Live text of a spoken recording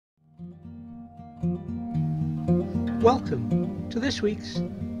Welcome to this week's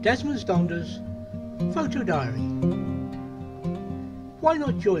Desmond's Donders Photo Diary. Why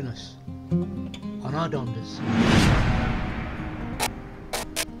not join us on our Donders?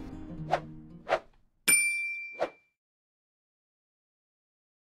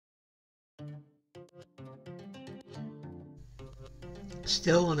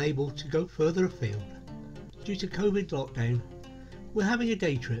 Still unable to go further afield due to COVID lockdown, we're having a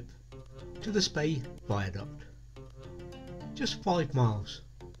day trip to the Spey Viaduct. Just 5 miles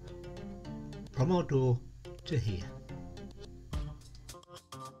from our door to here.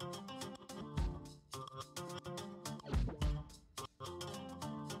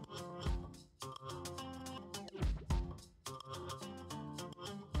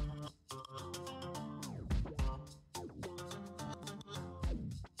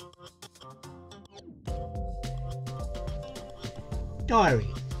 Diary,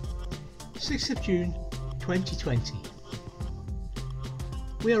 6th of June 2020.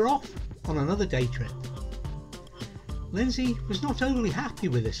 We are off on another day trip. Lindsay was not overly happy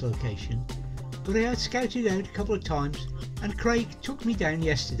with this location, but I had scouted out a couple of times and Craig took me down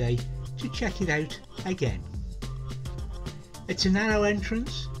yesterday to check it out again. It's a narrow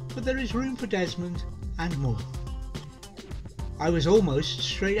entrance, but there is room for Desmond and more. I was almost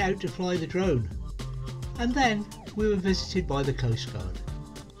straight out to fly the drone, and then we were visited by the Coast Guard.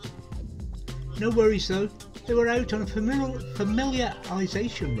 No worries though, they were out on a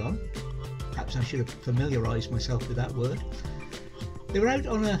familiarisation run. Perhaps I should have familiarised myself with that word. They were out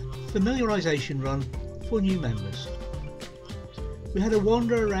on a familiarisation run for new members. We had a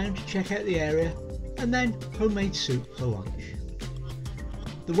wander around to check out the area and then homemade soup for lunch.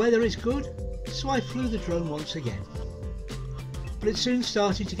 The weather is good, so I flew the drone once again. But it soon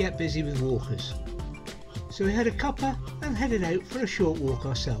started to get busy with walkers. So we had a cuppa and headed out for a short walk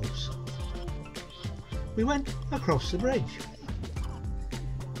ourselves. We went across the bridge.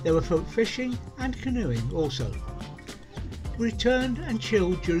 There were folk fishing and canoeing also. We returned and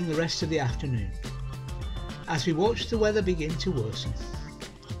chilled during the rest of the afternoon as we watched the weather begin to worsen.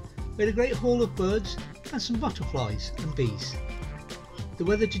 We had a great haul of birds and some butterflies and bees. The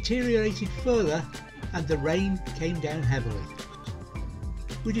weather deteriorated further and the rain came down heavily.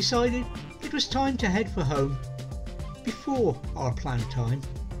 We decided it was time to head for home before our planned time,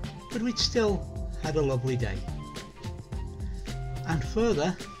 but we'd still had a lovely day. And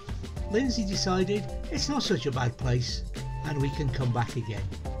further, Lindsay decided it's not such a bad place and we can come back again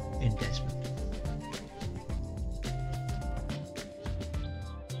in Desmond.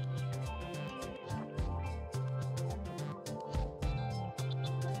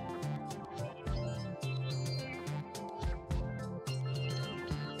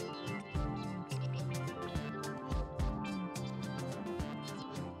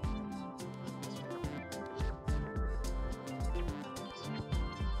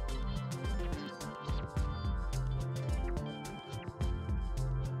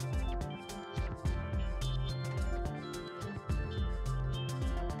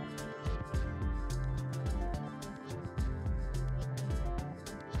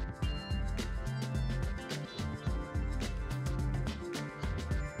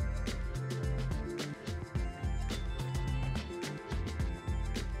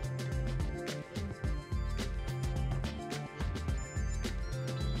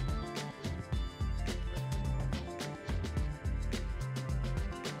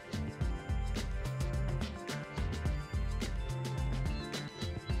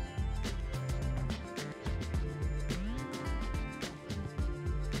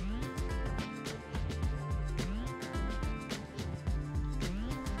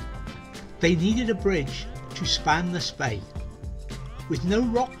 They needed a bridge to span the Spey. With no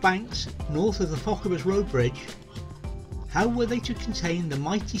rock banks north of the Fochabers road bridge, how were they to contain the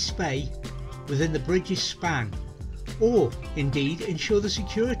mighty Spey within the bridge's span, or indeed ensure the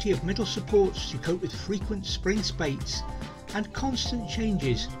security of middle supports to cope with frequent spring spates and constant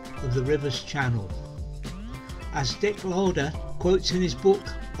changes of the river's channel? As Dick-Lauder quotes in his book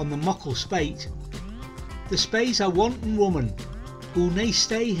on the Muckle Spate, "The Speys are wanton wuman, who'll nae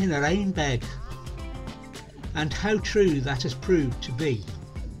stay in her ain bed," and how true that has proved to be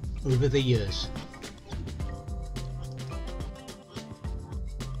over the years.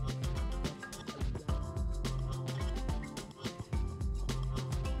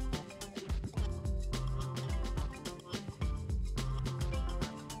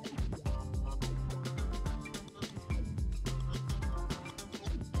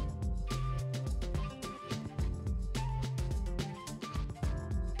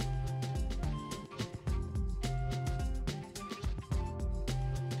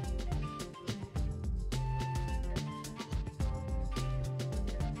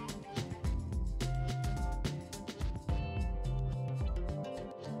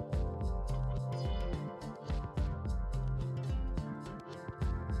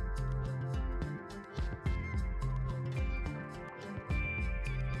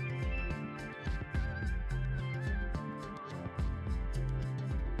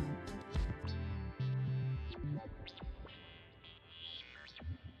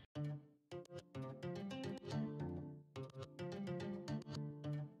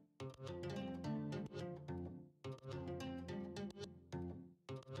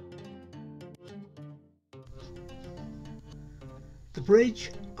 The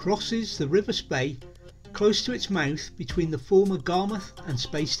bridge crosses the River Spey close to its mouth between the former Garmouth and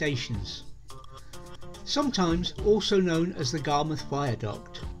Spey stations. Sometimes also known as the Garmouth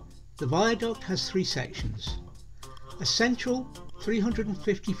Viaduct. The viaduct has three sections. A central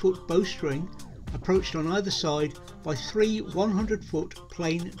 350-foot bowstring approached on either side by three 100-foot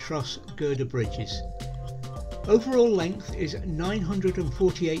plain truss girder bridges. Overall length is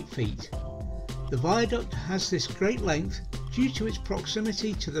 948 feet. The viaduct has this great length due to its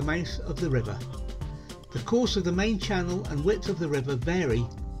proximity to the mouth of the river. The course of the main channel and width of the river vary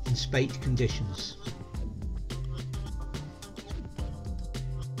in spate conditions.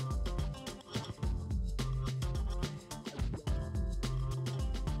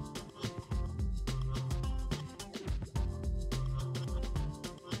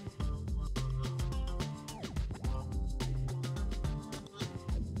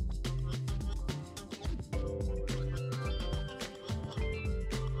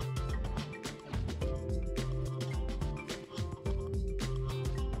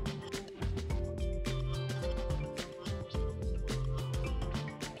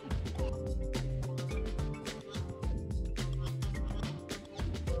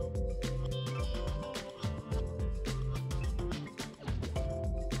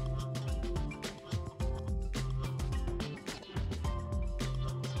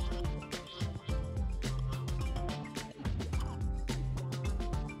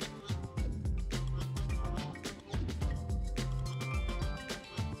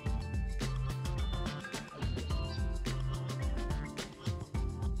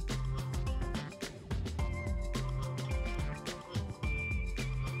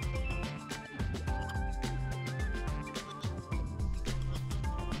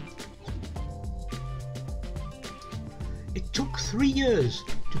 It took 3 years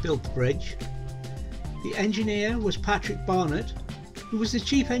to build the bridge. The engineer was Patrick Barnett, who was the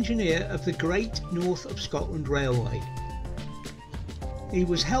chief engineer of the Great North of Scotland Railway. He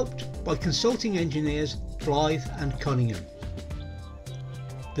was helped by consulting engineers Blythe and Cunningham.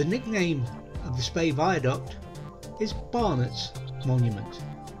 The nickname of the Spey Viaduct is Barnett's Monument.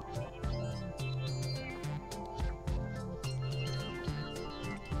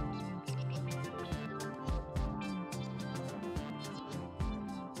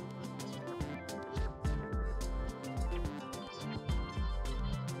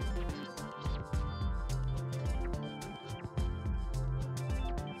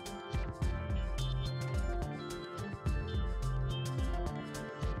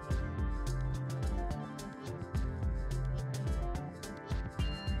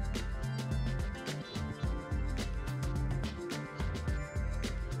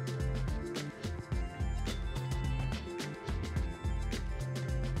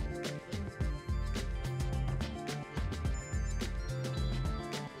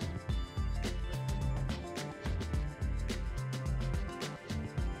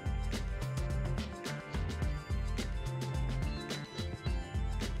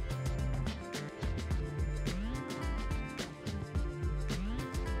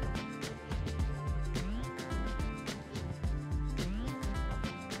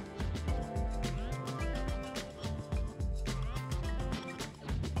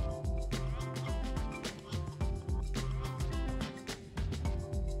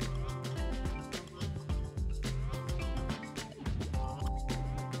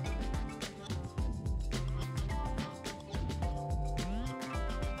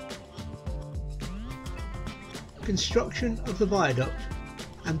 Construction of the viaduct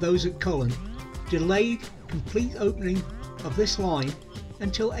and those at Cullen delayed complete opening of this line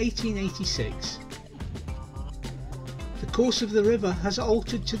until 1886. The course of the river has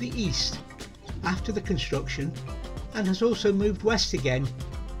altered to the east after the construction and has also moved west again,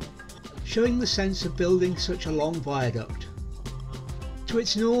 showing the sense of building such a long viaduct. To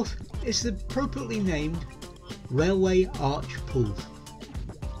its north is the appropriately named Railway Arch Pool,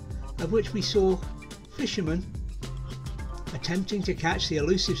 of which we saw fishermen attempting to catch the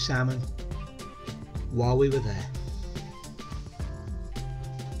elusive salmon while we were there.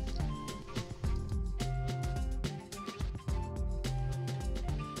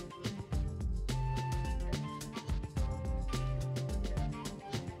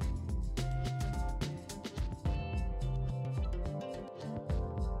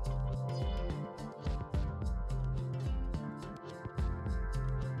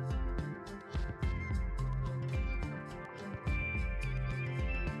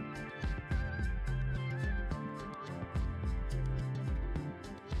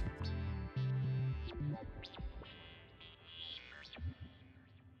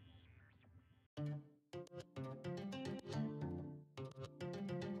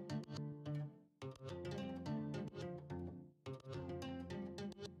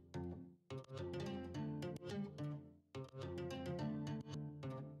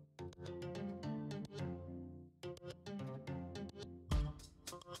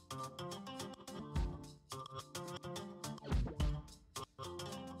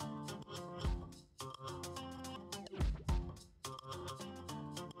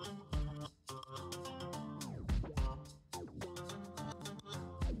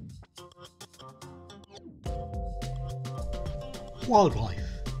 Wildlife: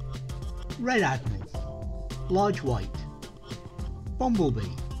 red admiral, large white, bumblebee,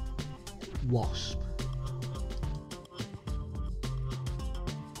 wasp.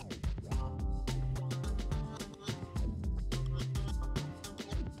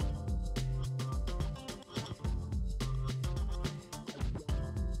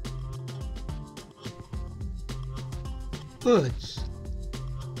 Birds: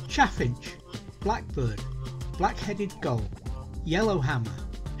 chaffinch, blackbird, black-headed gull, yellowhammer,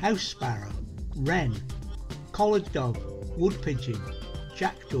 house sparrow, wren, collared dove, wood pigeon,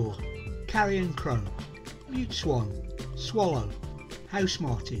 jackdaw, carrion crow, mute swan, swallow, house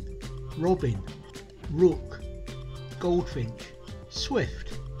martin, robin, rook, goldfinch,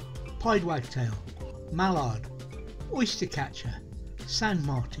 swift, pied wagtail, mallard, oyster catcher, sand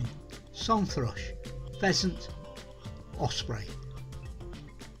martin, song thrush, pheasant, osprey.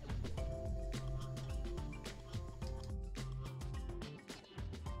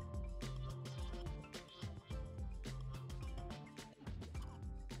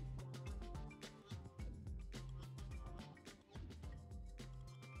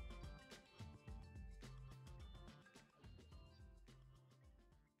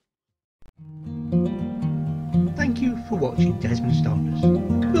 Thank you for watching Desmond's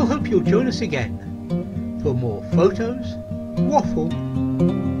Donders. We'll hope you'll join us again for more photos, waffle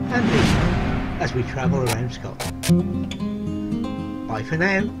and music as we travel around Scotland. Bye for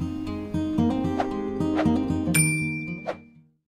now.